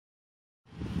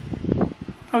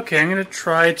Okay, I'm going to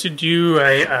try to do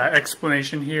a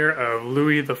explanation here of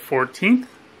Louis XIV.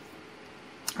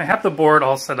 I have the board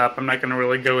all set up. I'm not going to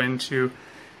really go into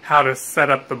how to set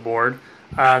up the board.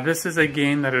 This is a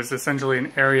game that is essentially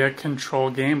an area control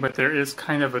game, but there is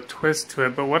kind of a twist to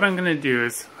it. But what I'm going to do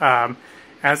is,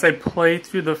 as I play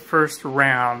through the first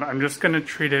round, I'm just going to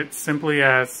treat it simply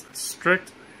as a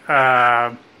strict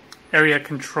area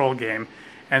control game.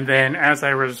 And then as I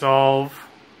resolve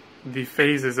the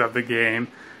phases of the game,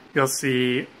 you'll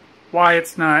see why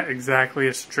it's not exactly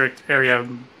a strict area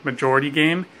majority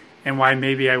game and why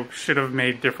maybe I should have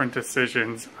made different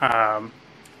decisions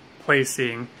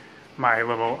placing my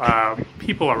little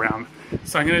people around.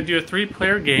 So I'm going to do a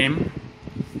 3-player game.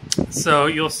 So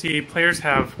you'll see players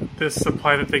have this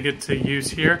supply that they get to use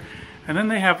here, and then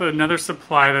they have another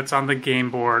supply that's on the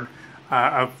game board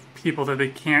of people that they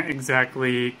can't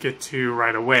exactly get to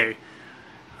right away.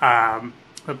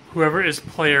 Whoever is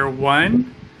player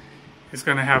 1 is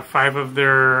going to have 5 of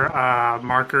their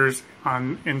markers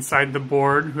inside the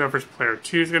board. Whoever's player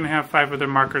 2 is going to have 5 of their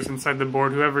markers inside the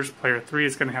board. Whoever's player 3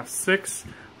 is going to have 6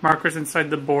 markers inside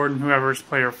the board, and whoever's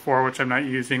player 4, which I'm not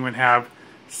using, would have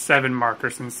 7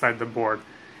 markers inside the board.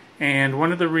 And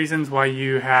one of the reasons why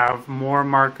you have more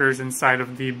markers inside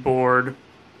of the board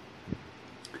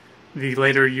the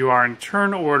later you are in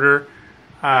turn order,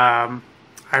 I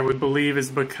would believe is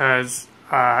because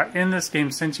in this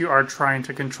game, since you are trying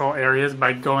to control areas,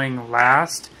 by going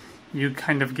last, you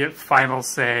kind of get final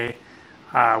say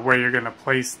where you're going to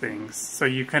place things. So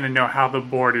you kind of know how the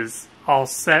board is all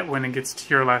set when it gets to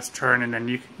your last turn, and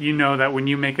then you know that when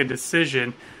you make a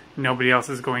decision, nobody else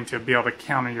is going to be able to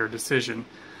counter your decision.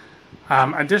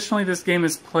 Additionally, this game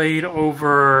is played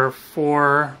over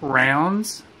 4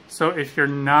 rounds. So if you're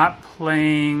not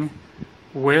playing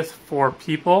with 4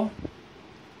 people,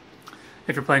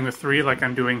 if you're playing with 3 like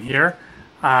I'm doing here,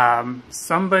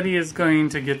 somebody is going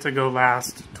to get to go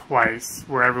last twice,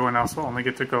 where everyone else will only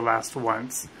get to go last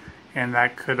once, and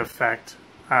that could affect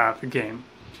the game.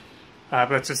 But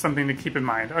that's just something to keep in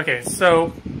mind. Okay,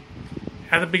 so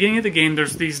at the beginning of the game,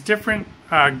 there's these different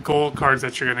gold cards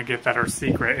that you're going to get that are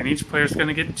secret, and each player is going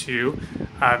to get 2.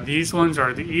 These ones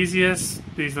are the easiest,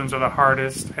 these ones are the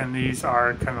hardest, and these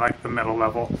are kind of like the middle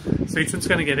level. So each one's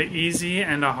going to get an easy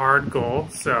and a hard goal.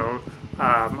 So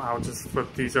I'll just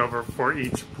flip these over for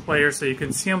each player so you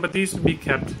can see them, but these would be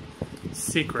kept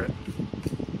secret.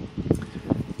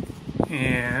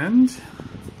 And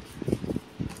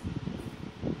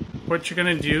what you're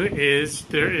going to do is,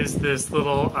 there is this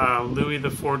little Louis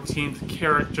XIV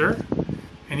character,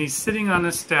 and he's sitting on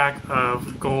a stack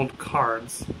of gold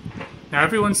cards. Now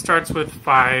everyone starts with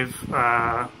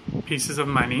 5 pieces of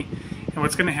money, and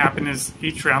what's going to happen is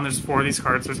each round there's 4 of these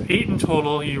cards. There's 8 in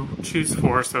total. You choose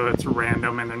 4, so it's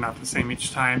random and they're not the same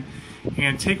each time. You're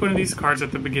going to take one of these cards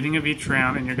at the beginning of each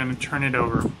round and you're going to turn it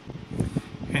over.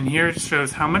 And here it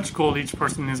shows how much gold each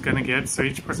person is going to get. So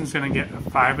each person is going to get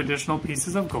 5 additional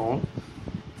pieces of gold.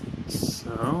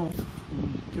 So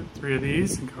get 3 of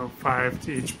these and go 5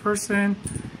 to each person.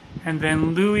 And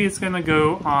then Louis is going to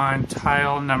go on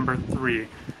tile number 3.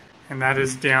 And that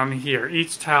is down here.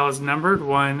 Each tile is numbered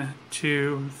 1,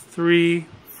 2, 3,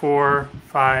 4,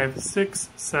 5, 6,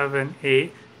 7,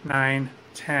 8, 9,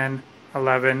 10,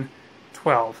 11,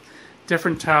 12.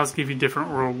 Different tiles give you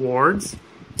different rewards.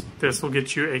 This will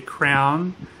get you a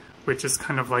crown, which is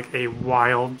kind of like a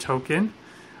wild token.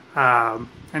 And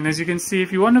as you can see,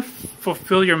 if you want to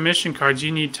fulfill your mission cards,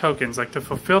 you need tokens. Like to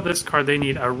fulfill this card, they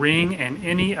need a ring and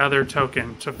any other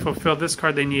token. To fulfill this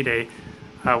card, they need a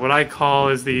what I call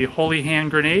is the Holy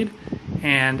Hand Grenade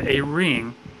and a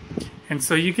ring. And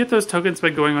so you get those tokens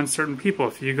by going on certain people.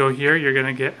 If you go here, you're going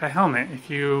to get a helmet. If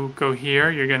you go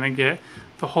here, you're going to get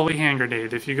the Holy Hand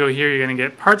Grenade. If you go here, you're going to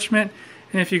get parchment.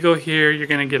 And if you go here, you're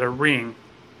going to get a ring.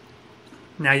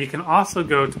 Now you can also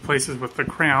go to places with the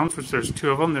crowns, which there's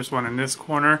 2 of them. There's one in this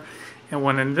corner and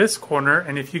one in this corner.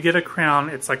 And if you get a crown,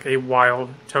 it's like a wild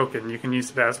token. You can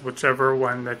use it as whichever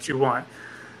one that you want.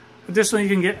 Additionally, you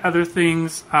can get other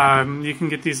things. You can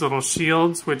get these little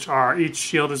shields, which are, each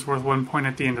shield is worth 1 point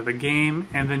at the end of the game.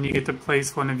 And then you get to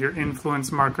place one of your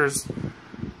influence markers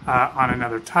on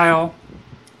another tile.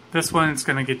 This one is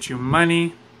going to get you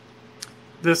money.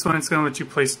 This one is going to let you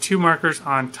place 2 markers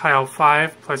on tile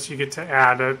 5, plus you get to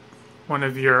add one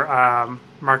of your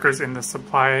markers in the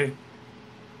supply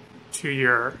to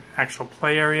your actual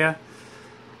play area.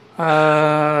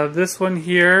 This one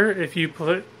here, if you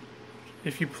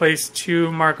place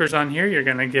 2 markers on here, you're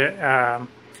going to get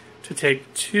to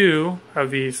take 2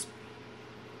 of these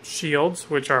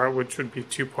shields, which would be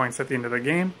 2 points at the end of the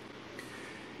game.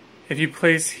 If you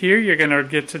place here, you're going to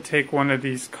get to take one of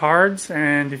these cards,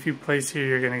 and if you place here,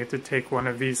 you're going to get to take one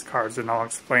of these cards, and I'll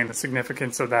explain the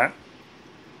significance of that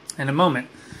in a moment.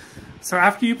 So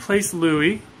after you place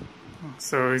Louis,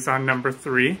 so he's on number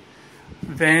 3,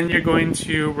 then you're going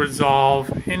to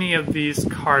resolve any of these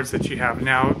cards that you have.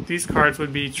 Now, these cards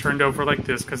would be turned over like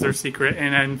this because they're secret,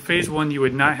 and in phase 1 you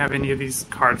would not have any of these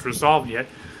cards resolved yet.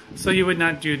 So you would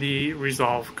not do the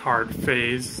resolve card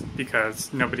phase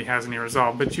because nobody has any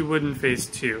resolve, but you would in phase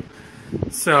 2.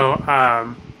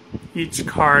 So each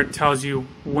card tells you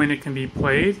when it can be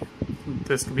played.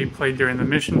 This can be played during the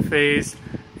mission phase,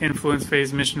 influence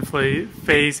phase, mission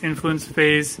phase, influence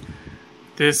phase.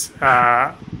 This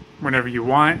whenever you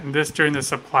want, and this during the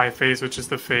supply phase, which is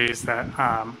the phase that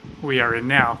we are in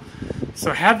now.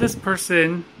 So had this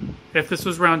person, if this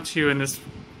was round 2 and this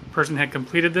person had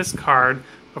completed this card,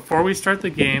 before we start the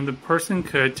game, the person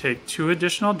could take $2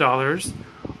 additional, or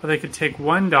they could take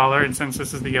 $1, and since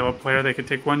this is the yellow player, they could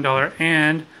take $1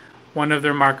 and one of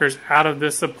their markers out of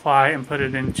this supply and put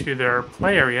it into their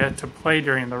play area to play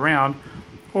during the round,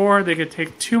 or they could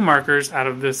take 2 markers out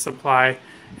of this supply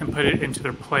and put it into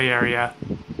their play area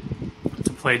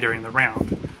to play during the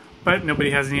round. But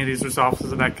nobody has any of these resolves,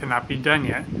 so that cannot be done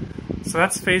yet. So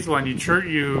that's phase 1.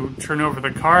 You turn over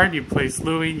the card, you place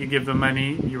Louis, you give the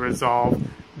money, you resolve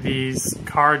these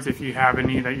cards if you have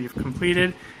any that you've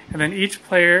completed, and then each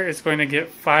player is going to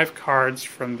get 5 cards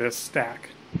from this stack.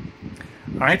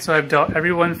 Alright, so I've dealt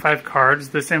everyone 5 cards.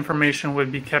 This information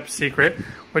would be kept secret.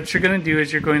 What you're going to do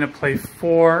is you're going to play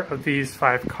 4 of these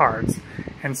 5 cards.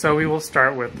 And so we will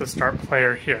start with the start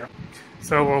player here.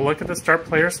 So we'll look at the start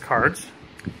player's cards.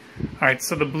 Alright,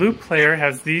 so the blue player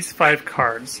has these 5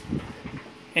 cards.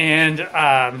 And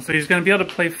so he's going to be able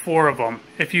to play 4 of them.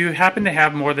 If you happen to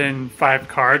have more than 5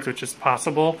 cards, which is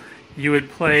possible, you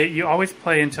always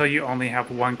play until you only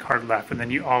have 1 card left, and then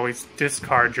you always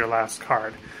discard your last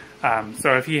card.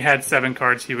 So if he had 7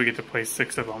 cards, he would get to play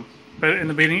 6 of them. But in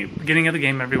the beginning of the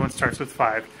game, everyone starts with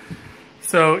 5.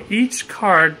 So each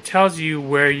card tells you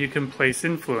where you can place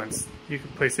influence. You can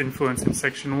place influence in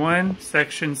Section 1,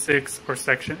 Section 6, or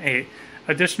Section 8.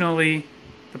 Additionally,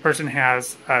 the person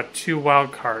has 2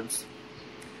 wild cards.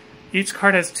 Each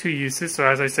card has 2 uses, so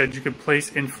as I said, you could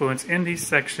place influence in these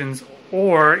sections,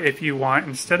 or if you want,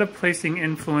 instead of placing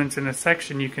influence in a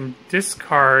section, you can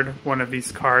discard one of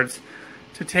these cards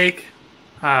to take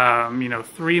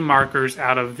 3 markers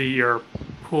out of your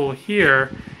pool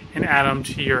here and add them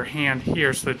to your hand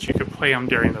here so that you could play them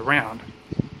during the round.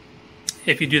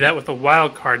 If you do that with a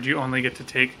wild card, you only get to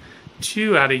take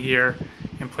 2 out of here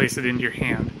and place it into your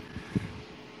hand.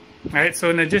 Alright, so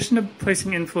in addition to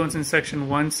placing influence in section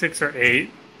 1, 6, or 8,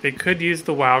 they could use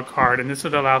the wild card, and this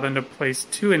would allow them to place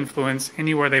 2 influence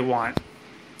anywhere they want.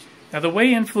 Now the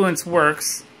way influence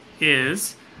works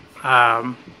is,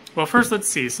 well, first let's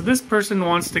see. So this person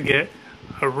wants to get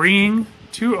a ring,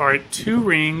 2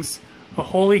 rings, a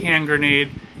holy hand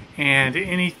grenade, and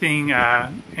anything,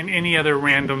 and any other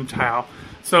random tile.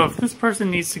 So if this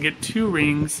person needs to get 2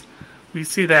 rings, we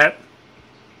see that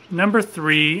number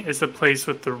 3 is the place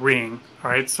with the ring.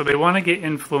 Alright, so they want to get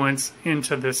influence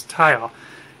into this tile.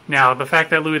 Now, the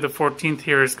fact that Louis XIV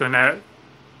here is going to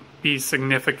be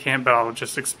significant, but I'll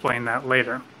just explain that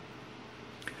later.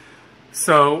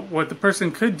 So what the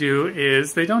person could do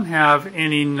is they don't have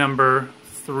any number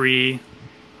 3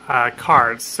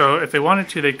 cards. So if they wanted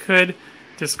to, they could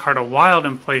discard a wild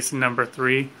and place number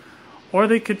 3, or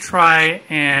they could try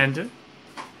and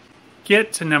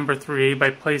get to number 3 by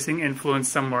placing influence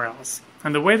somewhere else.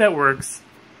 And the way that works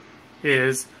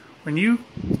is when you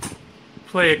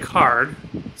play a card,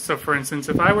 so for instance,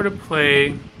 if I were to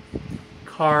play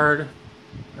card,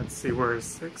 let's see, where's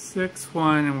 6, 6,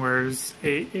 1, and where's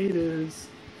 8, 8 is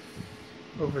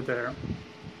over there.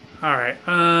 Alright,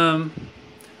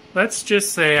 let's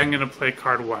just say I'm going to play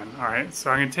card 1. Alright, so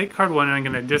I'm going to take card 1 and I'm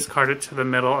going to discard it to the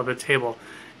middle of the table.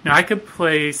 Now I could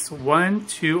place 1,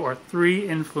 2, or 3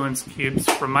 influence cubes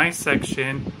from my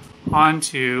section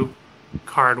onto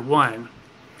card 1.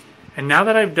 And now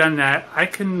that I've done that, I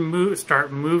can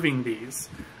start moving these.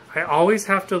 I always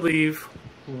have to leave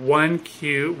one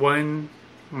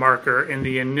marker in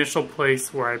the initial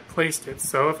place where I placed it.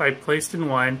 So if I placed in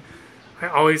 1,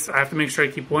 I have to make sure I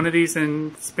keep one of these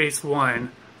in space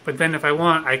 1. But then if I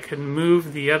want, I can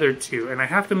move the other 2, and I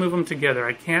have to move them together.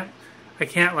 I can't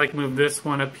like move this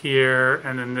one up here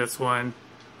and then this one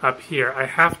up here. I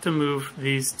have to move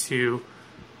these 2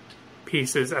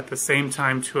 pieces at the same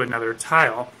time to another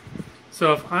tile.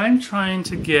 So if I'm trying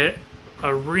to get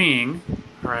a ring,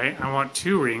 alright, I want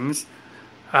 2 rings.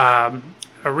 A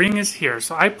ring is here,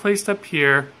 so I placed up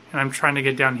here and I'm trying to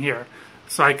get down here.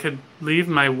 So I could leave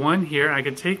my 1 here, and I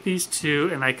could take these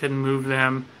 2 and I could move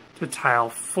them to tile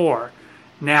 4.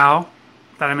 Now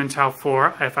that I'm in tile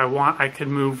 4, if I want, I could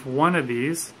move one of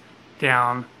these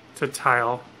down to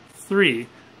tile 3.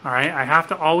 Alright, I have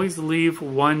to always leave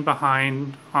 1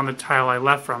 behind on the tile I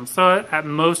left from. So at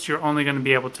most you're only going to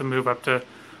be able to move up to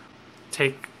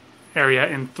take area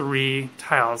in 3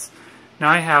 tiles. Now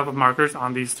I have markers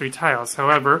on these 3 tiles.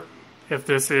 However, if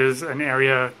this is an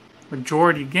area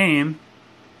majority game,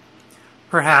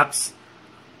 perhaps,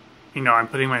 I'm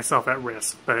putting myself at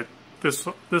risk, but this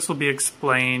will be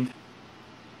explained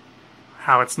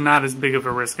how it's not as big of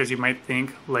a risk as you might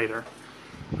think later.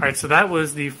 Alright, so that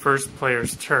was the first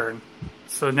player's turn.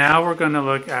 So now we're going to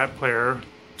look at player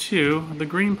 2, the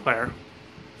green player.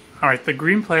 Alright, the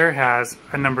green player has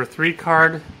a number 3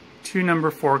 card, 2 number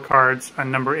 4 cards, a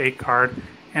number 8 card,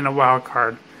 and a wild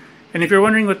card. And if you're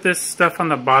wondering what this stuff on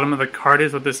the bottom of the card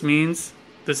is, what this means,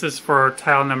 this is for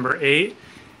tile number 8.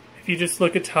 If you just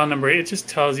look at tile number 8, it just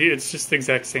tells you it's just the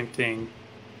exact same thing.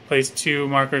 Place 2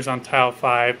 markers on tile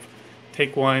 5.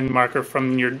 Take 1 marker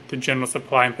from the general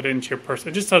supply and put it into your purse.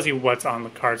 It just tells you what's on the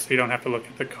card, so you don't have to look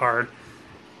at the card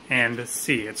and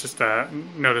see. It's just a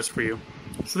notice for you.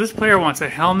 So this player wants a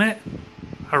helmet,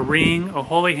 a ring, a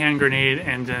holy hand grenade,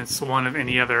 and just one of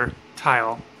any other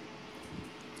tile.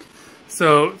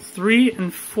 So 3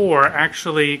 and 4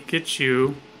 actually get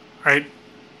you, right?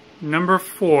 Number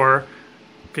 4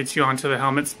 gets you onto the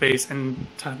helmet space, and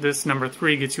this number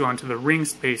 3 gets you onto the ring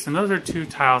space. And those are 2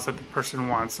 tiles that the person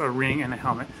wants, a ring and a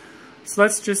helmet. So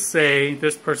let's just say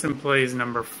this person plays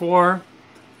number 4. I'm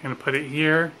going to put it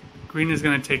here. Green is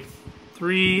going to take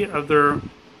 3 of their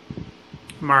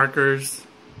markers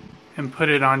and put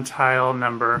it on tile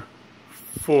number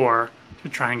 4 to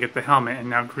try and get the helmet.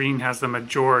 And now green has the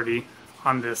majority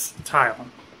on this tile.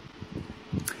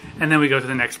 And then we go to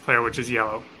the next player, which is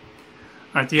yellow.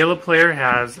 Alright, the yellow player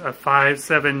has a 5,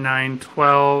 7, 9,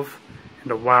 12,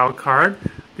 and a wild card.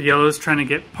 The yellow is trying to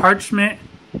get parchment,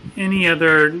 any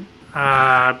other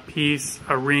piece,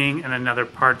 a ring, and another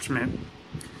parchment.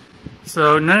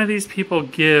 So none of these people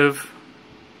give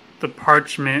the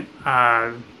parchment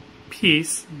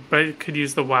piece, but it could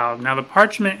use the wild. Now the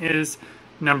parchment is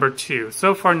number 2.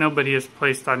 So far nobody has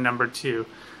placed on number 2.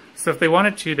 So if they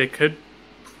wanted to, they could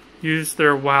use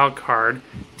their wild card,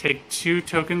 take 2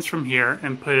 tokens from here,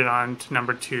 and put it on to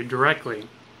number 2 directly.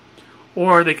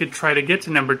 Or they could try to get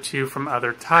to number 2 from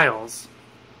other tiles.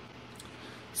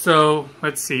 So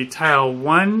let's see, tile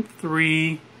 1,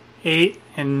 3, 8,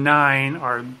 and 9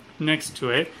 are next to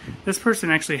it. This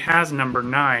person actually has number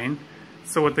 9.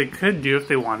 So what they could do if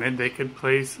they wanted, they could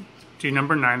do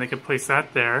number 9, they could place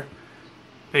that there.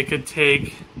 They could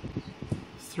take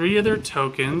 3 of their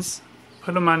tokens,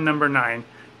 put them on number 9.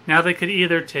 Now they could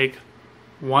either take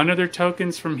 1 of their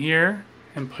tokens from here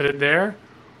and put it there,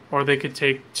 or they could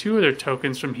take 2 of their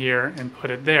tokens from here and put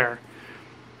it there.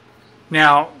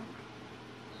 Now,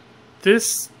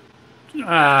 this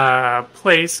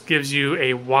place gives you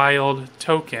a wild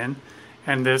token,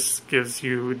 and this gives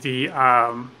you the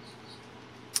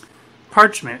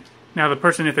parchment. Now the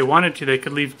person, if they wanted to, they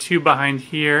could leave 2 behind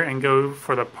here and go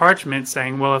for the parchment,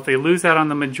 saying, well, if they lose out on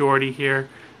the majority here,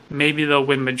 maybe they'll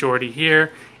win majority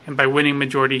here. And by winning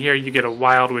majority here, you get a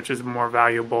wild, which is more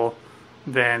valuable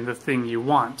than the thing you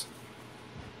want.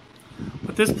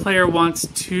 But this player wants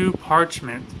 2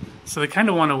 parchment, so they kind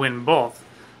of want to win both.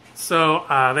 So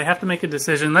they have to make a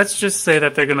decision. Let's just say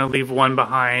that they're going to leave 1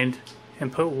 behind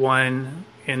and put 1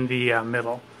 in the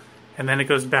middle. And then it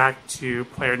goes back to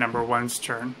player number 1's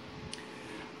turn.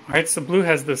 Alright, so blue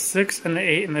has the 6 and the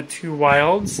 8 and the 2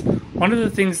 wilds. One of the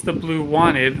things the blue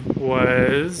wanted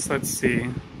was, let's see,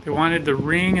 they wanted the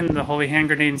ring and the holy hand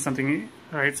grenade and something.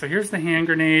 Alright, so here's the hand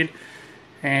grenade,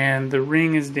 and the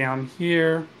ring is down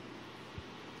here.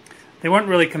 They weren't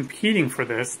really competing for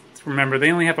this. Remember,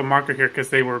 they only have a marker here because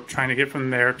they were trying to get from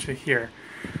there to here.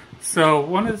 So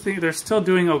one of the things, they're still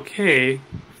doing okay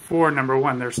for number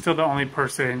 1. They're still the only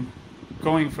person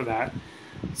going for that.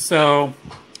 So,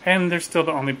 and they're still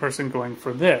the only person going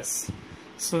for this.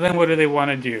 So then what do they want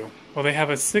to do? Well, they have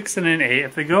a 6 and an 8.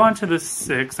 If they go on to the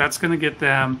 6, that's going to get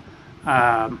them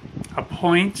a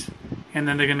point, and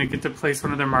then they're going to get to place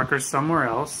one of their markers somewhere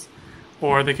else.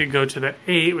 Or they could go to the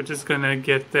 8, which is going to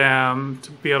get them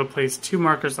to be able to place 2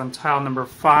 markers on tile number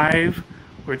 5,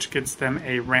 which gets them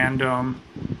a random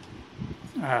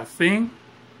thing.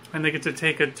 And they get to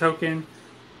take a token.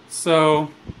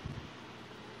 So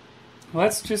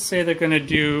let's just say they're going to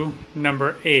do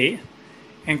number 8.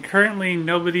 And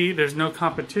currently there's no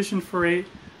competition for 8.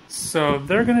 So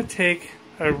they're going to take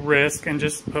a risk and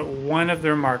just put 1 of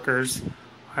their markers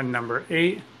on number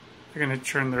 8. They're going to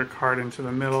turn their card into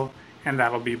the middle, and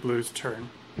that'll be blue's turn.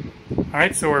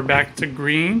 Alright, so we're back to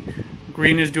green.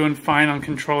 Green is doing fine on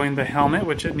controlling the helmet,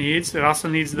 which it needs. It also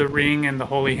needs the ring and the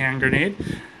holy hand grenade.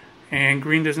 And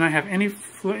green does not have any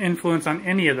influence on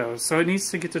any of those, so it needs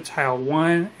to get to tile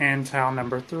 1 and tile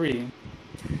number 3.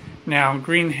 Now,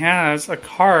 green has a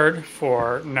card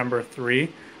for number 3,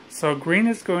 so green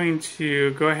is going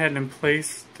to go ahead and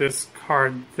place this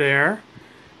card there.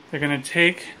 They're going to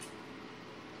take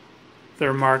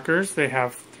their markers. They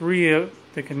have 3,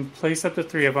 they can place up to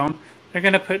 3 of them. They're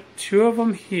going to put 2 of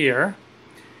them here,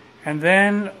 and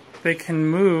then they can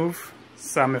move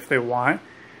some if they want.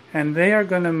 And they are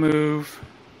going to move,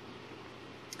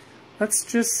 let's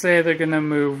just say they're going to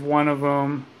move one of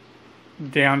them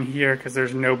down here because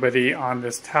there's nobody on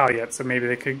this tile yet. So maybe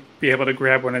they could be able to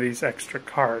grab one of these extra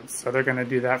cards. So they're going to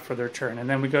do that for their turn. And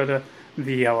then we go to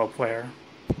the yellow player.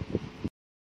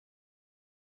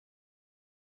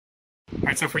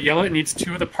 Alright, so for yellow it needs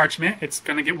 2 of the parchment. It's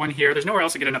going to get 1 here. There's nowhere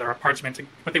else to get another parchment.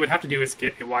 What they would have to do is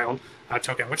get a wild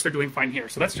token, which they're doing fine here.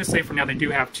 So let's just say for now they do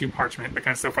have 2 parchment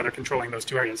because so far they're controlling those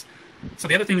 2 areas. So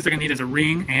the other things they're going to need is a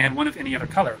ring and one of any other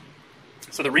color.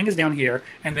 So the ring is down here,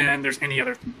 and then there's any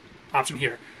other option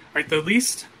here. Alright,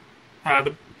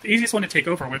 the easiest one to take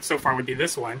over with so far would be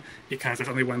this one because there's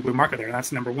only 1 blue marker there, and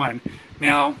that's number 1.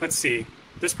 Now, let's see.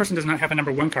 This person does not have a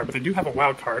number 1 card, but they do have a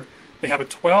wild card. They have a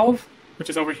 12, which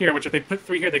is over here, which if they put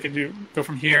 3 here, they could go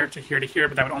from here to here to here,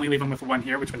 but that would only leave them with 1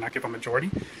 here, which would not give them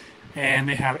majority. And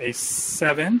they have a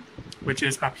 7, which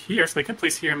is up here, so they could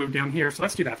place here and move down here. So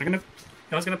let's do that.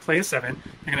 Yellow's going to play a 7.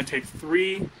 They're going to take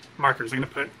 3 markers. They're going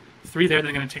to put 3 there.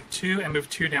 They're going to take 2 and move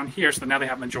 2 down here, so now they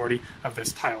have majority of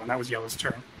this tile, and that was yellow's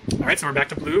turn. All right, so we're back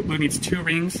to blue. Blue needs 2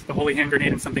 rings, the holy hand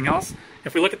grenade, and something else.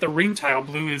 If we look at the ring tile,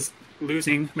 blue is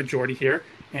losing majority here,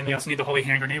 and they also need the holy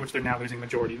hand grenade, which they're now losing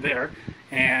majority there.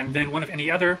 And then one of any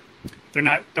other, they're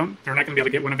not going to be able to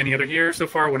get one of any other here so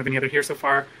far, one of any other here so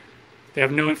far. They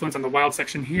have no influence on the wild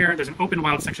section here. There's an open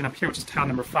wild section up here, which is tile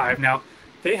number 5. Now,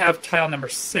 they have tile number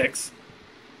 6,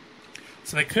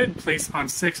 so they could place on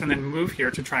 6 and then move here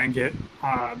to try and get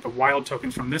the wild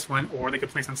tokens from this one, or they could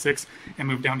place on 6 and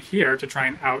move down here to try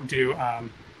and outdo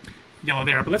yellow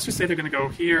there. But let's just say they're going to go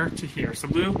here to here. So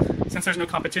blue, since there's no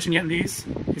competition yet in these,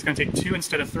 he's going to take 2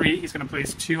 instead of 3. He's going to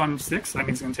place 2 on 6. So that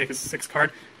means he's going to take his 6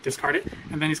 card, discard it,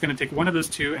 and then he's going to take one of those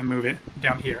 2 and move it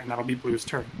down here, and that'll be blue's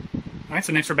turn. All right,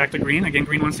 so next we're back to green. Again,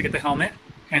 green wants to get the helmet,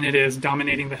 and it is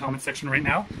dominating the helmet section right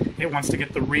now. It wants to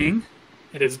get the ring.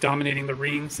 It is dominating the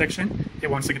ring section. It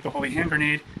wants to get the holy hand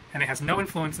grenade, and it has no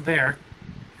influence there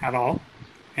at all.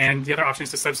 And the other option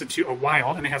is to substitute a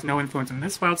wild, and it has no influence in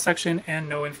this wild section and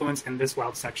no influence in this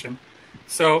wild section.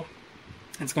 So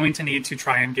it's going to need to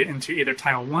try and get into either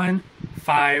tile 1,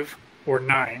 5, or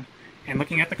 9. And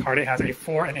looking at the card, it has a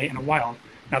 4, an 8, and a wild.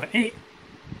 Now the 8,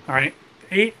 all right,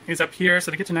 the 8 is up here,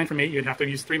 so to get to 9 from 8, you'd have to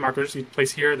use 3 markers. You'd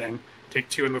place here, then take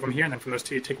 2 and move them here, and then from those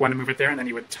 2, you take 1 and move it there, and then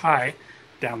you would tie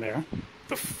down there.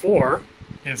 The 4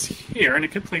 is here, and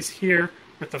it could place here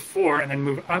with the 4 and then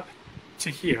move up to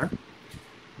here.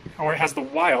 Or it has the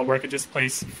wild, where it could just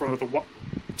place for the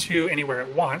 2 anywhere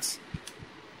it wants.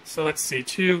 So let's see,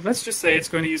 2, let's just say it's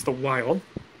going to use the wild.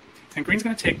 And green's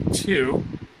going to take 2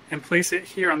 and place it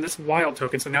here on this wild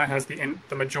token, so now it has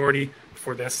the majority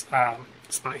for this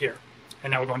spot here.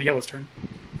 And now we're going to yellow's turn.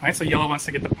 All right, so yellow wants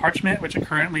to get the parchment, which it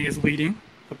currently is leading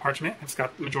the parchment. It's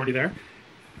got the majority there.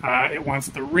 It wants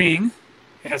the ring.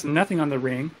 It has nothing on the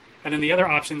ring. And then the other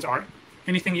options are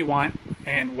anything you want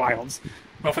and wilds.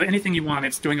 Well, for anything you want,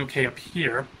 it's doing okay up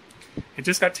here. It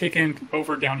just got taken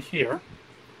over down here,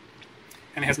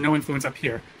 and it has no influence up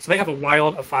here. So they have a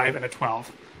wild, a 5, and a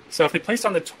 12. So if they place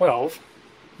on the 12,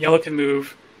 yellow can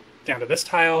move down to this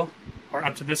tile, or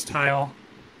up to this tile,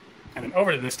 and then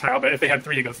over to this tile. But if they had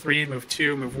 3, you go 3, move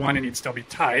 2, move 1, and you'd still be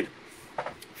tied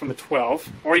from the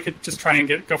 12. Or you could just try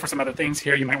and go for some other things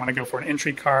here. You might want to go for an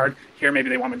entry card. Here, maybe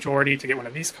they want majority to get one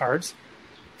of these cards.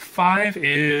 5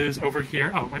 is over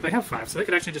here. Oh, they have 5, so they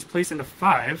could actually just place into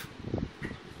 5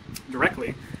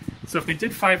 directly. So if they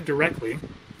did 5 directly,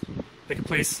 they could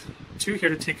place 2 here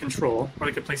to take control, or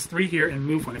they could place 3 here and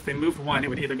move 1. If they moved 1, it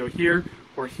would either go here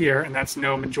or here, and that's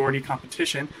no majority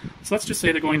competition. So let's just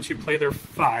say they're going to play their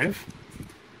 5, and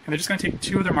they're just going to take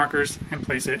 2 of their markers and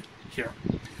place it here.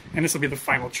 And this will be the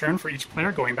final turn for each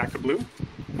player, going back to blue.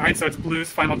 All right, so it's blue's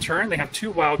final turn. They have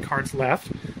 2 wild cards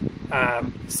left.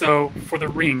 So for the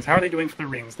rings, how are they doing for the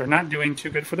rings? They're not doing too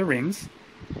good for the rings.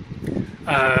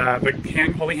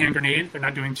 The holy hand grenade, they're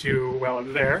not doing too well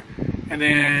over there. And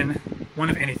then one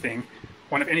of anything.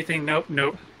 One of anything, nope,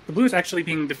 nope. The blue is actually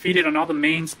being defeated on all the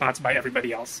main spots by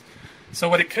everybody else. So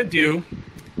what it could do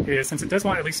is, since it does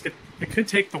want at least it could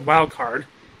take the wild card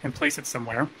and place it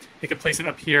somewhere. It could place it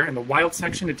up here in the wild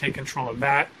section to take control of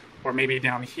that, or maybe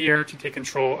down here to take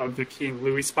control of the King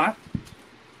Louis spot.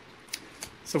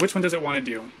 So which one does it want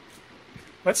to do?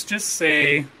 Let's just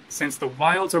say, since the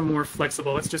wilds are more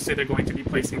flexible, let's just say they're going to be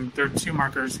placing their 2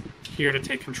 markers here to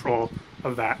take control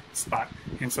of that spot.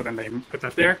 And so then they put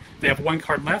that there. They have 1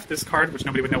 card left. This card, which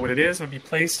nobody would know what it is, would be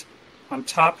placed on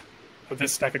top of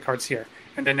this stack of cards here.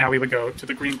 And then now we would go to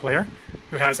the green player,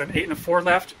 who has an 8 and a 4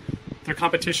 left. Their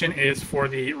competition is for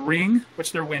the ring,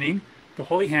 which they're winning, the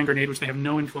holy hand grenade, which they have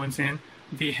no influence in,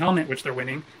 the helmet, which they're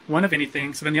winning, 1 of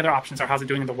anything. So then the other options are how's it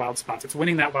doing in the wild spots. It's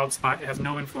winning that wild spot. It has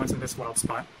no influence in this wild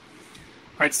spot.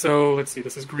 All right, so let's see.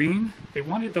 This is green. They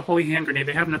wanted the holy hand grenade.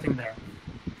 They have nothing there.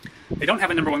 They don't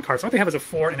have a number 1 card. So what they have is a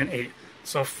 4 and an 8.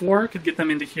 So a 4 could get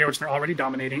them into here, which they're already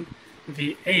dominating.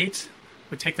 The 8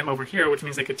 would take them over here, which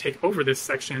means they could take over this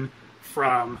section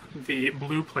from the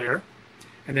blue player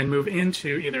and then move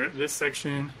into either this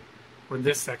section or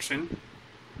this section.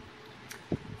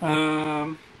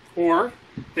 Or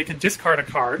they could discard a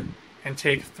card and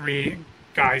take 3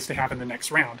 guys to have in the next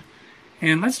round.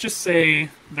 And let's just say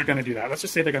they're going to do that. Let's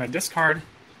just say they're going to discard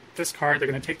this card. They're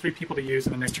going to take 3 people to use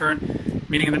in the next turn,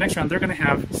 meaning in the next round they're going to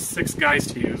have 6 guys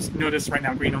to use. Notice right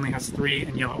now green only has 3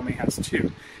 and yellow only has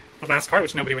 2. The last card,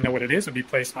 which nobody would know what it is, would be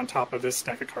placed on top of this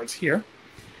stack of cards here.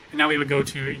 And now we would go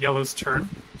to yellow's turn.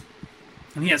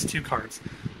 And he has 2 cards.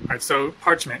 All right, so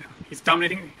Parchment. He's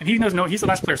dominating, and he knows he's the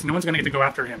last player, so no one's going to get to go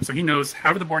after him. So he knows,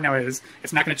 however the board now is,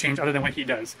 it's not going to change other than what he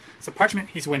does. So Parchment,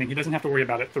 he's winning. He doesn't have to worry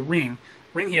about it. The ring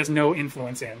he has no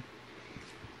influence in.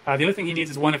 The other thing he needs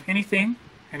is 1 of anything,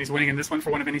 and he's winning in this one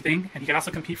for 1 of anything. And he can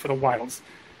also compete for the wilds.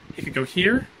 He could go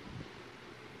here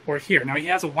or here. Now he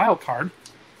has a wild card,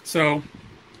 so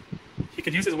he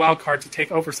could use his wild card to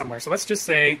take over somewhere. So let's just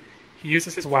say he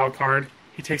uses his wild card.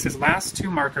 He takes his last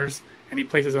 2 markers and he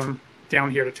places them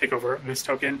down here to take over this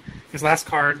token. His last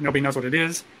card, nobody knows what it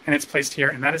is, and it's placed here,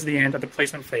 and that is the end of the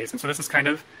placement phase. And so this is kind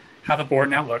of how the board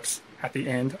now looks at the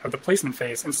end of the placement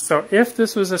phase. And so if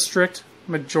this was a strict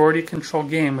majority control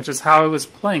game, which is how I was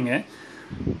playing it,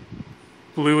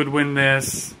 blue would win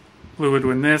this, blue would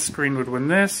win this, green would win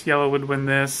this, yellow would win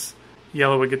this,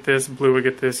 yellow would get this, blue would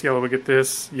get this, yellow would get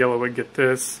this, yellow would get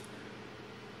this,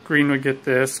 green would get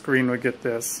this, green would get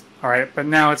this. Alright, but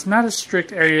now it's not a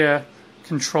strict area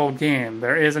control game.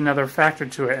 There is another factor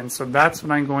to it, and so that's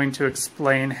what I'm going to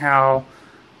explain, how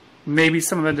maybe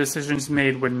some of the decisions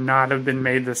made would not have been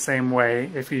made the same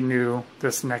way if you knew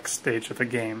this next stage of the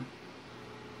game.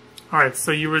 Alright,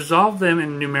 so you resolve them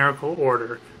in numerical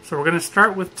order. So we're going to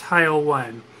start with tile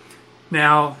 1.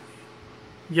 Now,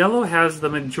 yellow has the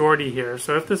majority here,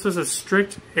 so if this was a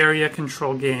strict area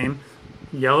control game,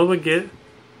 yellow would get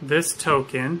this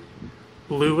token,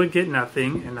 blue would get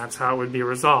nothing, and that's how it would be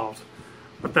resolved.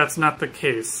 But that's not the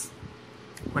case.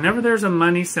 Whenever there's a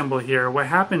money symbol here, what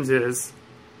happens is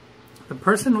the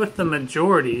person with the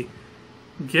majority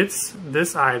gets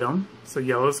this item. So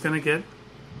yellow's going to get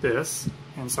this,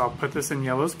 and so I'll put this in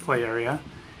yellow's play area.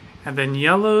 And then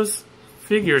yellow's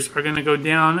figures are going to go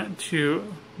down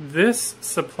to this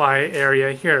supply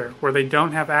area here, where they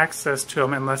don't have access to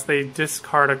them unless they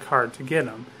discard a card to get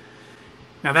them.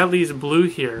 Now that leaves blue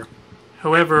here.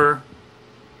 However,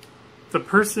 the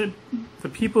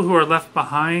people who are left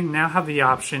behind now have the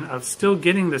option of still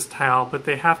getting this tile, but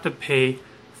they have to pay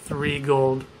 3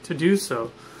 gold to do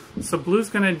so. So blue's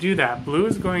going to do that. Blue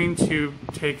is going to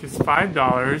take his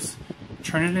 $5,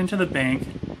 turn it into the bank,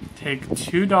 take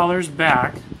 $2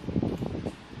 back.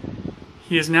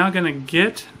 He is now going to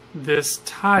get this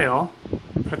tile,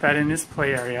 put that in his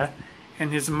play area,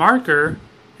 and his marker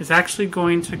is actually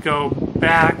going to go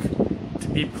back to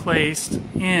be placed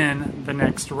in the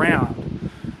next round.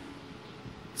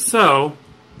 So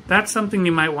that's something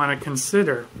you might want to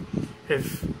consider.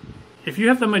 If you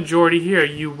have the majority here,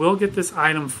 you will get this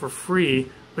item for free,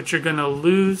 but you're going to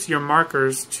lose your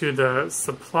markers to the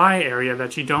supply area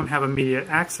that you don't have immediate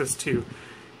access to.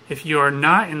 If you are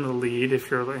not in the lead, if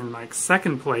you're in like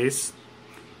 2nd place,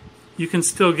 you can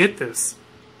still get this.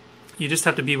 You just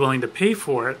have to be willing to pay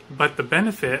for it, but the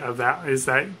benefit of that is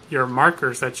that your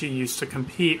markers that you use to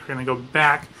compete are going to go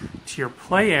back to your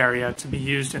play area to be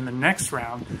used in the next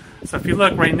round. So if you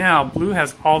look right now, blue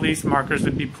has all these markers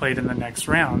to be played in the next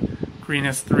round. Green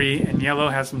has 3, and yellow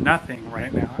has nothing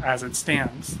right now as it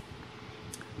stands.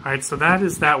 Alright, so that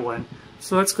is that one.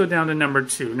 So let's go down to number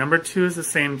 2. Number 2 is the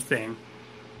same thing.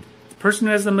 The person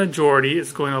who has the majority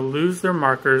is going to lose their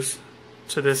markers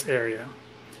to this area.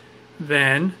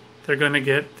 Then they're going to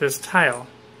get this tile.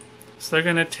 So they're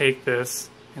going to take this,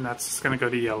 and that's just going to go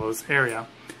to yellow's area.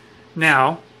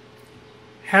 Now,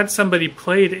 had somebody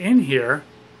played in here,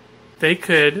 they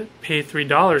could pay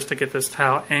 $3 to get this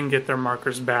tile and get their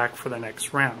markers back for the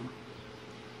next round.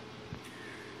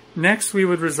 Next, we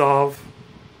would resolve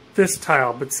this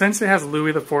tile, but since it has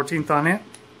Louis XIV on it,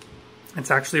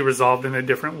 it's actually resolved in a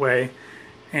different way,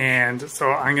 and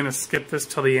so I'm going to skip this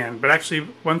till the end. But actually,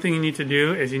 one thing you need to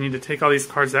do is you need to take all these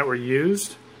cards that were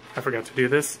used. I forgot to do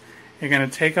this. You're going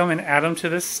to take them and add them to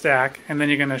this stack, and then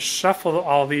you're going to shuffle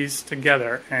all these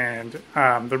together. And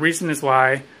the reason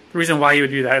why you would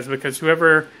do that is because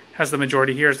whoever has the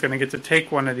majority here is going to get to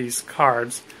take one of these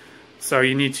cards. So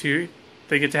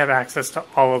they get to have access to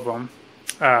all of them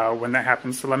when that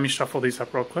happens. So let me shuffle these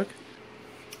up real quick.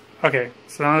 Okay,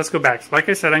 so now let's go back. So like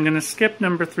I said, I'm going to skip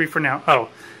number 3 for now. Oh,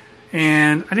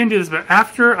 and I didn't do this, but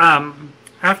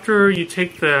after you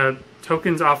take the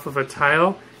tokens off of a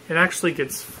tile, it actually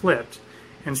gets flipped.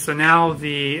 And so now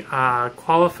the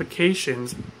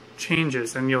qualifications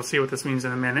changes, and you'll see what this means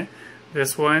in a minute.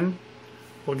 This one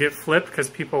will get flipped because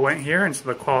people went here, and so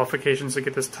the qualifications to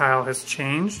get this tile has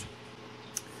changed.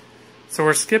 So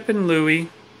we're skipping Louis.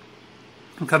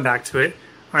 I'll come back to it.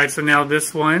 Alright, so now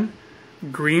this one,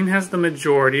 green has the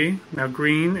majority. Now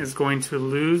green is going to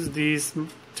lose these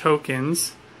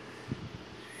tokens,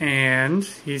 and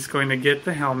he's going to get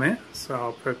the helmet. So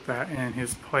I'll put that in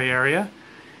his play area.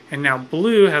 And now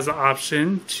blue has the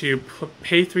option to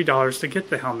pay $3 to get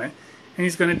the helmet. And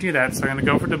he's going to do that. So I'm going to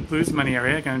go over to blue's money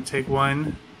area. I'm going to take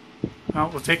one. Well,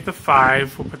 we'll take the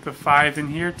 5. We'll put the 5 in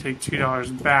here. Take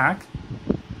 $2 back.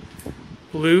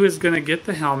 Blue is going to get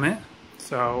the helmet.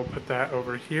 So we'll put that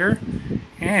over here.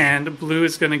 And blue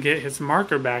is going to get his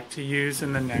marker back to use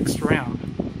in the next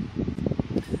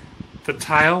round. The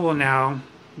tile will now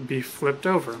be flipped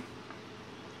over.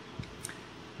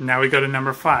 Now we go to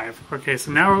number 5. Okay,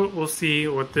 so now we'll see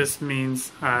what this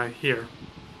means here.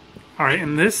 Alright,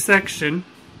 in this section,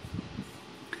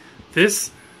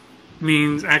 this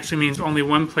actually means only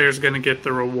one player is going to get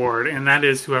the reward, and that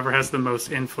is whoever has the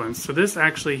most influence. So this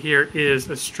actually here is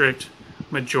a strict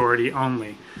majority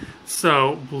only.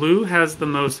 So blue has the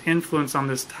most influence on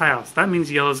this tile, so that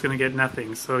means yellow is going to get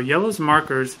nothing. So yellow's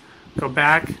markers go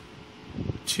back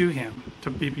to him to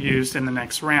be used in the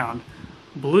next round.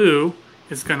 Blue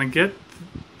is going to get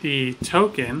the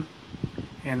token,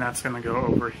 and that's going to go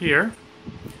over here.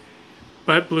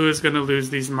 But blue is going to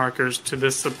lose these markers to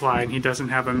this supply, and he doesn't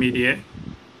have immediate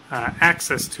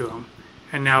access to them.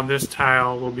 And now this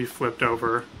tile will be flipped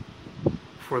over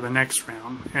for the next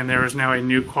round. And there is now a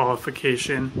new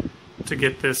qualification to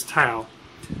get this tile.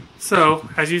 So,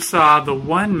 as you saw, the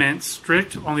 1 meant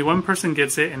strict, only one person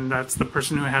gets it, and that's the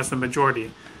person who has the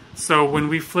majority. So when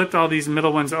we flipped all these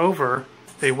middle ones over,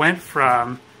 they went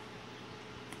from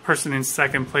person in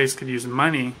second place could use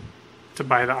money to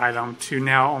buy the item to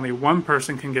now only one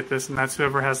person can get this, and that's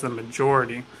whoever has the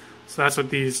majority. So that's what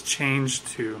these changed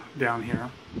to down here.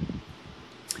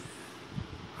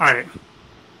 Alright,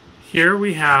 here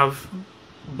we have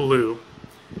blue.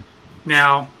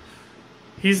 Now,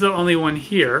 he's the only one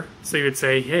here, so you would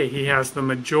say, hey, he has the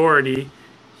majority,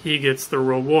 he gets the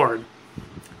reward.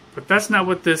 But that's not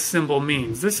what this symbol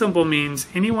means. This symbol means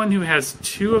anyone who has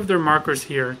 2 of their markers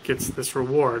here gets this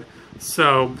reward.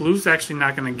 So blue's actually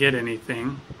not going to get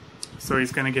anything. So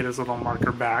he's going to get his little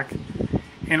marker back.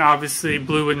 And obviously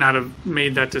blue would not have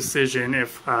made that decision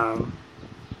if I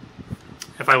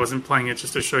wasn't playing it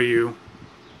just to show you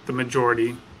the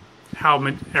majority,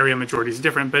 how area majority is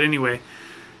different. But anyway,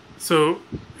 so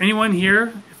anyone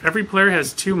here, if every player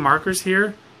has 2 markers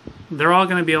here, they're all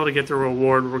going to be able to get the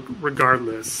reward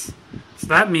regardless. So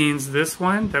that means this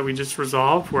one that we just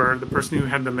resolved, where the person who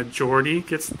had the majority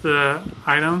gets the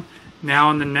item, now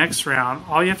in the next round,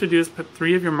 all you have to do is put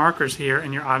 3 of your markers here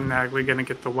and you're automatically going to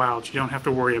get the wild. You don't have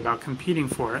to worry about competing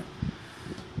for it.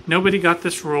 Nobody got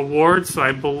this reward, so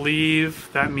I believe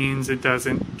that means it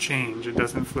doesn't change. It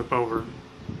doesn't flip over.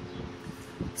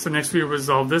 So next we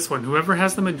resolve this one. Whoever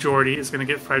has the majority is going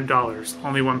to get $5.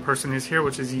 Only one person is here,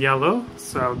 which is yellow.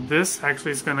 So this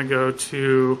actually is going to go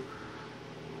to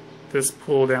this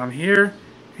pool down here.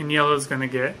 And yellow is going to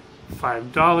get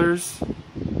 $5.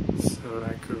 So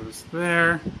that goes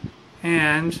there.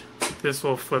 And this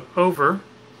will flip over.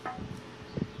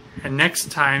 And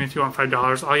next time, if you want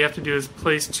 $5, all you have to do is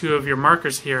place 2 of your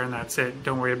markers here, and that's it.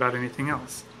 Don't worry about anything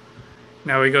else.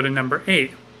 Now we go to number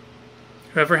 8.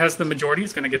 Whoever has the majority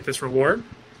is going to get this reward.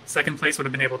 Second place would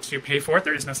have been able to pay for it.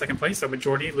 There is no second place, so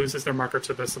majority loses their marker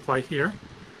to the supply here.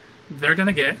 They're going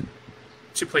to get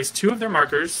to place 2 of their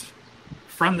markers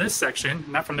from this section,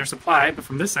 not from their supply, but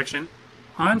from this section,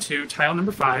 onto tile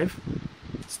number 5.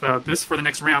 So this, for the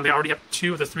next round, they already have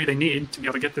 2 of the 3 they need to be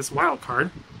able to get this wild card.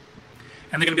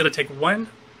 And they're going to be able to take 1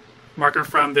 marker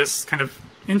from this kind of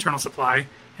internal supply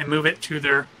and move it to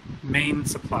their main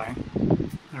supply.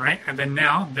 All right, and then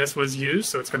now this was used,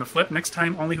 so it's going to flip. Next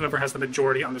time, only whoever has the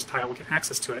majority on this tile will get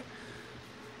access to it.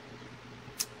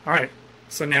 All right,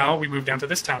 so now we move down to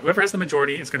this tile. Whoever has the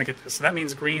majority is going to get this. So that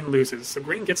means green loses. So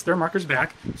green gets their markers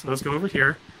back, so those go over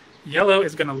here. Yellow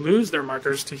is going to lose their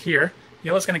markers to here.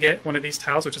 Yellow's going to get one of these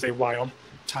tiles, which is a wild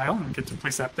tile, and get to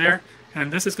place that there.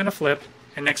 And this is going to flip,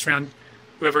 and next round,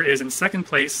 whoever is in second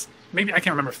place, maybe, I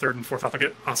can't remember if third and fourth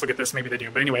also get this, maybe they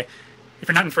do, but anyway, if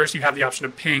you're not in first, you have the option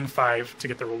of paying 5 to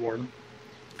get the reward.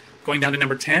 Going down to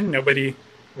number 10, nobody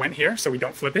went here, so we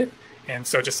don't flip it. And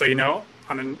so just so you know,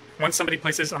 once somebody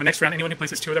places, on the next round, anyone who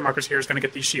places 2 of their markers here is going to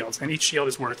get these shields, and each shield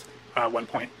is worth 1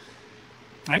 point.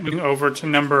 All right, moving over to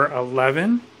number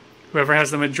 11. Whoever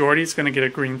has the majority is going to get a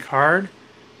green card.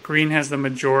 Green has the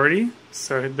majority,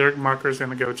 so their marker is going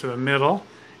to go to the middle,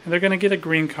 and they're going to get a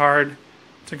green card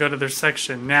to go to their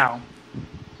section. Now,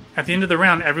 at the end of the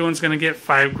round, everyone's going to get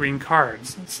 5 green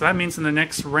cards. So that means in the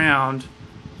next round,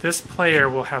 this player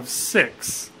will have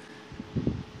 6,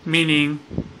 meaning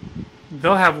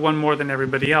they'll have 1 more than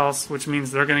everybody else, which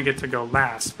means they're going to get to go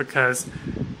last because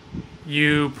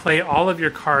you play all of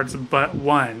your cards but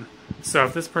 1. So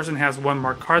if this person has 1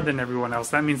 more card than everyone else,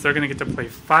 that means they're going to get to play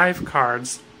 5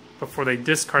 cards before they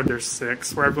discard their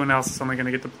 6, where everyone else is only going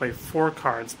to get to play 4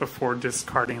 cards before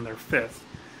discarding their 5th.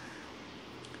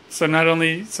 So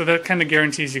that kind of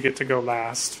guarantees you get to go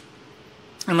last,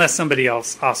 unless somebody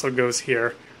else also goes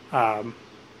here, and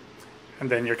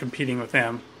then you're competing with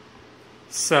them.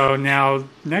 So now,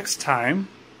 next time,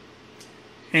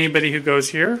 anybody who goes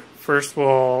here, first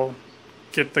will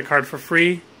get the card for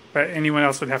free, but anyone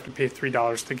else would have to pay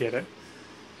 $3 to get it.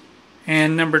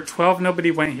 And number 12,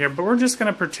 nobody went here, but we're just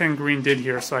going to pretend green did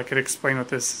here so I could explain what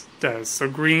this does. So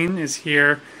green is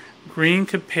here. Green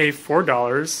could pay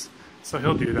 $4. So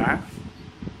he'll do that.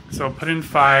 So put in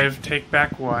 5, take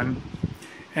back 1.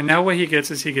 And now what he gets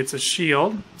is he gets a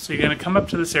shield. So you're going to come up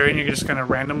to this area and you're just going to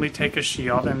randomly take a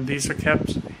shield. And these are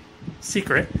kept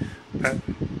secret, but,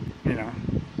 you know,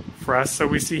 for us. So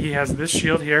we see he has this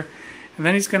shield here. And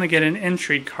then he's going to get an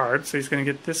entry card. So he's going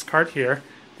to get this card here.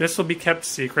 This will be kept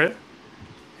secret.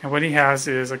 And what he has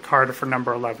is a card for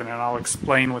number 11. And I'll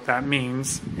explain what that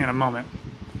means in a moment.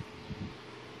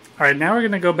 Alright, now we're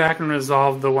going to go back and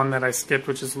resolve the one that I skipped,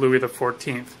 which is Louis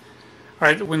XIV.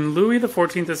 Alright, when Louis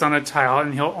XIV is on a tile,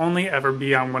 and he'll only ever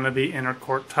be on one of the inner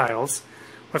court tiles,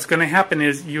 what's going to happen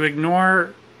is you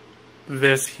ignore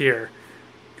this here.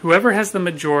 Whoever has the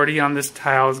majority on this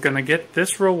tile is going to get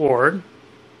this reward,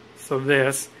 so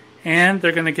this, and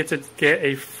they're going to get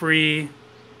a free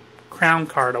crown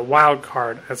card, a wild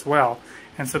card as well.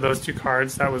 And so those 2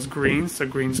 cards, that was green, so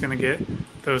green's going to get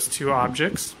those 2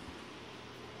 objects.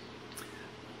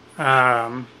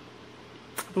 I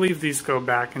believe these go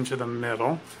back into the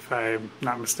middle, if I'm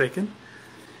not mistaken.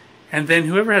 And then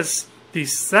whoever has the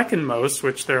second most,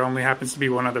 which there only happens to be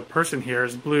one other person here,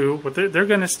 is blue. But they're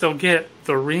going to still get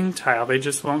the ring tile. They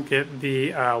just won't get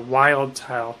the wild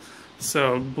tile.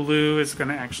 So blue is going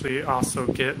to actually also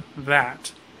get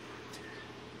that.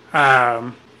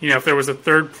 You know, if there was a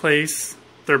third place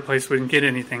wouldn't get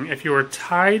anything. If you were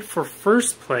tied for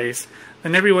first place,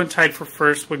 then everyone tied for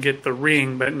first would get the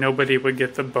ring, but nobody would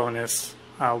get the bonus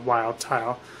wild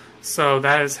tile. So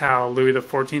that is how Louis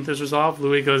XIV is resolved.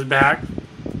 Louis goes back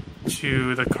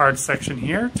to the card section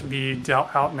here to be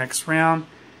dealt out next round.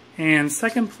 And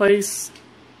second place,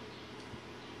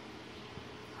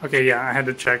 okay, yeah, I had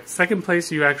to check. Second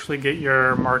place, you actually get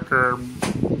your marker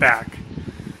back.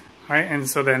 All right, and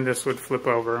so then this would flip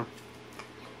over. All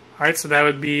right, so that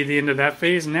would be the end of that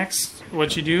phase. Next,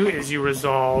 what you do is you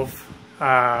resolve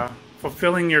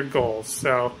fulfilling your goals.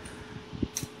 So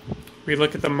we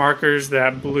look at the markers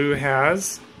that blue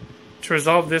has. To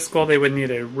resolve this goal, they would need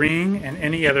a ring and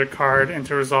any other card, and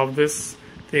to resolve this,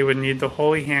 they would need the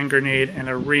Holy Hand Grenade and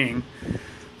a ring.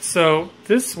 So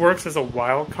this works as a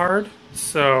wild card.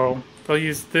 So they'll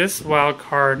use this wild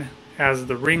card as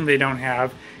the ring they don't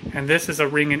have, and this is a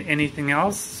ring and anything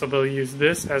else, so they'll use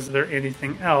this as their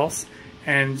anything else,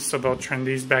 and so they'll turn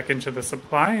these back into the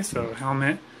supply. So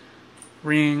helmet,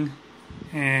 ring,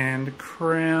 and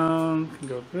crown can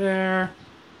go there,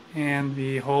 and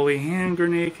the Holy Hand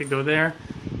Grenade could go there.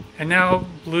 And now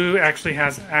blue actually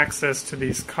has access to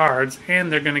these cards,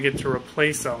 and they're going to get to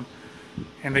replace them.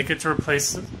 And they get to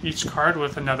replace each card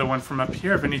with another one from up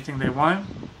here of anything they want.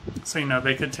 So, you know,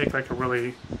 they could take like a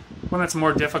really one that's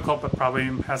more difficult but probably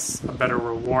has a better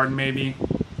reward maybe.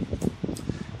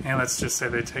 And let's just say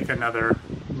they take another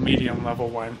medium level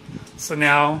one. So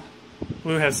now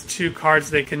blue has 2 cards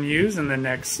they can use in the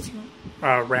next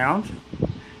round.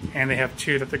 and they have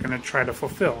 2 that they're going to try to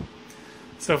fulfill.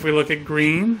 So if we look at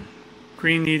green,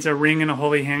 green needs a ring and a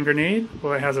holy hand grenade.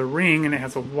 Well, it has a ring and it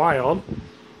has a wild,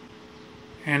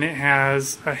 and it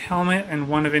has a helmet and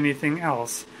 1 of anything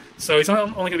else. So he's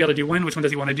only going to be able to do 1. Which one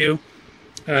does he want to do?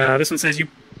 This one says you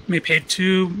may pay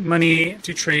 2 money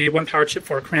to trade 1 power chip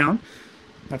for a crown.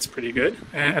 That's pretty good.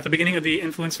 At the beginning of the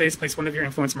influence phase, place 1 of your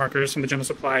influence markers from the general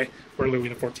supply where Louis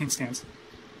XIV stands.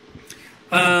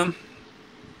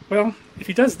 Well, if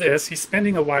he does this, he's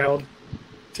spending a wild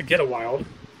to get a wild,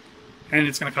 and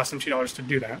it's going to cost him $2 to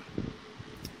do that.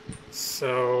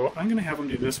 So I'm going to have him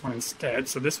do this one instead.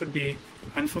 So this would be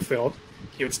unfulfilled.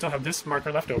 He would still have this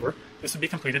marker left over. This would be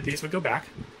completed. These would go back.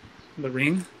 The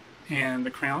ring and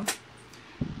the crown.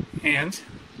 And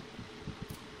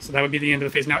so that would be the end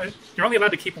of the phase. Now, you're only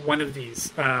allowed to keep 1 of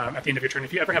these at the end of your turn.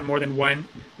 If you ever have more than 1,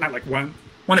 not like one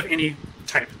of any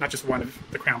type, not just 1 of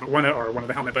the crown, but one of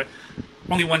the helmet, but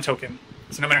only 1 token.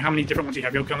 So no matter how many different ones you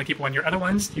have, you'll only keep 1. Your other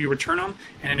ones, you return them,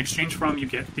 and in exchange for them, you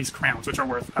get these crowns, which are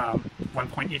worth 1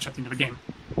 point each at the end of the game.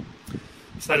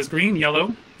 So that is green,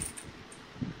 yellow.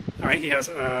 All right, he has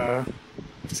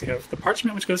does he have the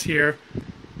parchment, which goes here.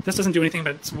 This doesn't do anything,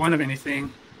 but it's 1 of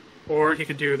anything. Or he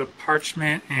could do the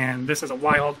parchment, and this is a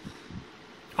wild.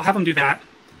 I'll have him do that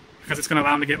because it's going to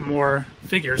allow him to get more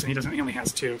figures, and he only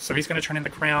has 2. So he's going to turn in the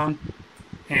crown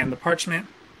and the parchment.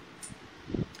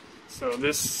 So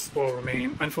this will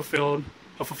remain unfulfilled.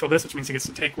 He'll fulfill this, which means he gets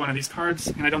to take 1 of these cards,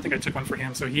 and I don't think I took 1 for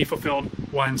him, so he fulfilled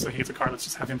 1, so he gets a card. Let's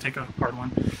just have him take a hard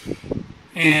one.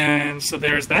 And so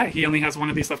there's that. He only has 1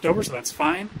 of these left over, so that's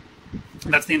fine.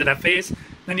 And that's the end of that phase.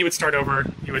 Then you would start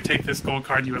over. You would take this gold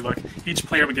card. You would look. Each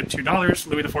player would get $2.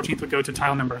 Louis XIV would go to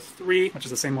tile number 3, which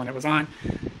is the same one it was on.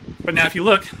 But now if you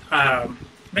look,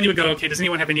 then you would go, okay, does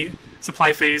anyone have any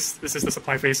supply phase? This is the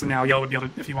supply phase, so now yellow would be able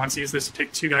to, if he wants to use this, to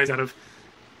take 2 guys out of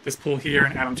this pool here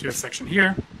and add them to a section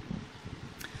here.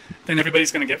 Then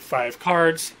everybody's going to get 5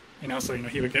 cards. So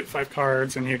he would get 5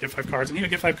 cards, and he would get 5 cards, and he would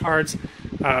get 5 cards.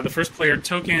 The first player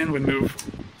token would move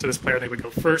to this player. They would go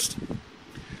first.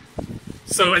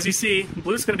 So as you see,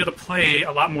 blue's going to be able to play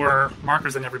a lot more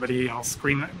markers than everybody else.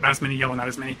 Green, not as many, yellow, not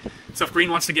as many. So if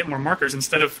green wants to get more markers,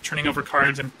 instead of turning over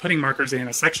cards and putting markers in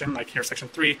a section, like here, section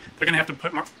 3, they're going to have to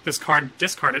put this card,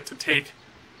 discard it to take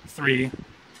 3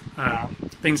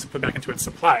 things to put back into its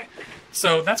supply.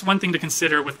 So that's one thing to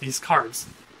consider with these cards.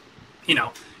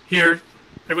 Here,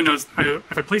 everyone knows,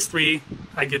 if I place 3,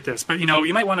 I get this. But,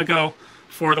 you might want to go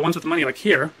for the ones with the money, like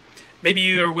here. Maybe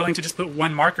you're willing to just put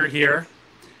 1 marker here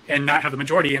and not have the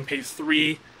majority and pay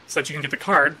 3 so that you can get the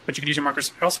card, but you can use your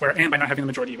markers elsewhere, and by not having the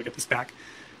majority, you will get this back.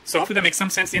 So hopefully that makes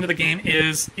some sense. The end of the game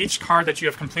is each card that you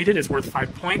have completed is worth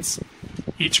 5 points.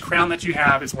 Each crown that you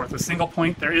have is worth a single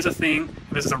point. There is a thing,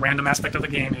 and this is a random aspect of the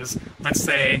game, is let's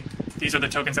say these are the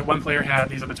tokens that one player had,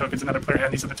 these are the tokens another player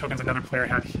had, these are the tokens another player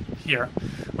had here.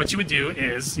 What you would do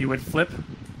is you would flip,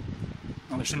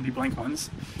 well, there shouldn't be blank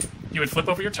ones. You would flip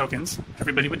over your tokens.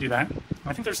 Everybody would do that.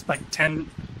 I think there's like 10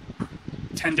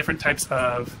 different types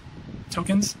of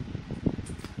tokens.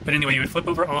 But anyway, you would flip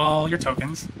over all your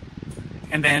tokens.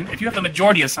 And then if you have the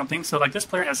majority of something, so like this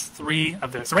player has 3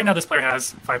 of this. So right now this player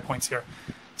has 5 points here.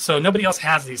 So nobody else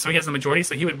has these. So he has the majority,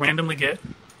 so he would randomly get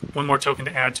 1 more token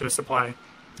to add to his supply.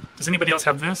 Does anybody else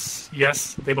have this?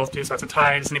 Yes, they both do, so that's a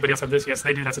tie. Does anybody else have this? Yes,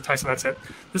 they do, that's a tie, so that's it.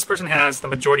 This person has the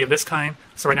majority of this kind.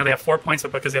 So right now they have 4 points,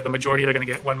 but because they have the majority, they're going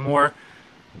to get 1 more.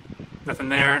 Nothing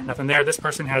there, nothing there. This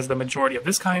person has the majority of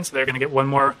this kind, so they're going to get 1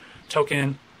 more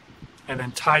token. And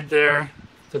then tied there,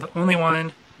 they're the only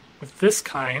one with this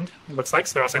kind, it looks like,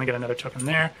 so they're also going to get another token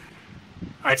there.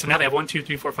 All right, so now they have 1, 2,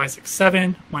 3, 4, 5, 6,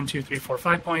 7, 1, 2, 3, 4,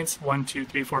 5 points, 1, 2,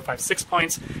 3, 4, 5, 6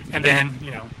 points, and then,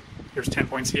 here's 10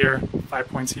 points here, 5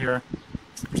 points here,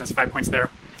 which has 5 points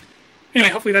there. Anyway,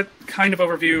 hopefully that kind of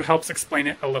overview helps explain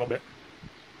it a little bit.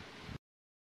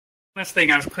 Last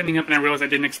thing, I was cleaning up and I realized I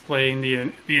didn't explain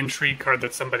the intrigue card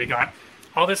that somebody got.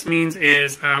 All this means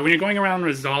is when you're going around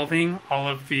resolving all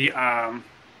of the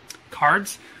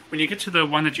cards, when you get to the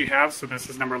one that you have, so this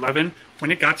is number 11, when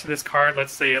it got to this card,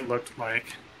 let's say it looked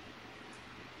like,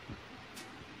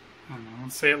 I don't know,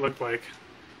 let's say it looked like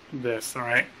this, all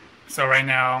right? So right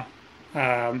now,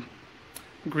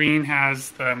 green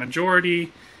has the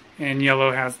majority and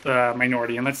yellow has the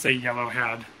minority, and let's say yellow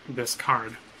had this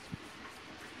card.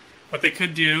 What they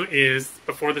could do is,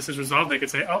 before this is resolved, they could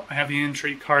say, oh, I have the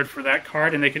intrigue card for that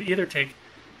card, and they could either take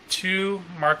 2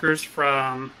 markers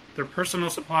from their personal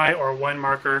supply or 1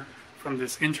 marker from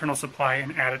this internal supply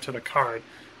and add it to the card.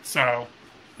 So,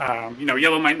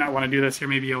 yellow might not want to do this here.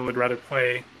 Maybe yellow would rather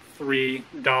play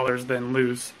 $3 than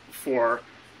lose 4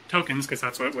 tokens, because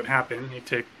that's what would happen. He'd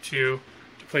take 2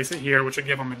 to place it here, which would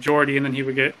give him a majority, and then he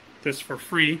would get this for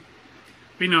free.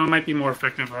 But, it might be more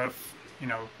effective if,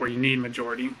 where you need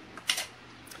majority.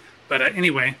 But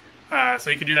anyway, so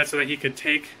you could do that so that he could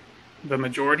take the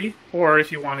majority, or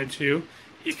if you wanted to,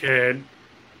 he could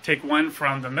take one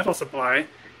from the middle supply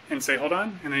and say, hold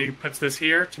on, and then he puts this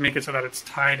here to make it so that it's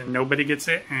tied and nobody gets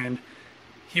it, and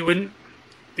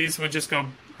these would just go,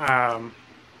 I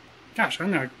don't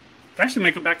know, it actually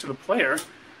might go back to the player,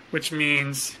 which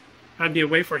means that'd be a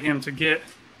way for him to get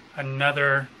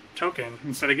another token.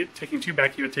 Instead of taking 2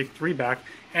 back, he would take 3 back,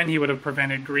 and he would have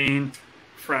prevented green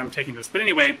from taking this. But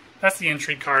anyway, that's the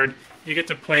entry card. You get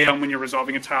to play them when you're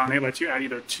resolving a tile, and they let you add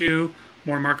either 2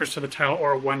 more markers to the tile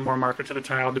or 1 more marker to the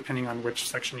tile, depending on which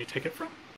section you take it from.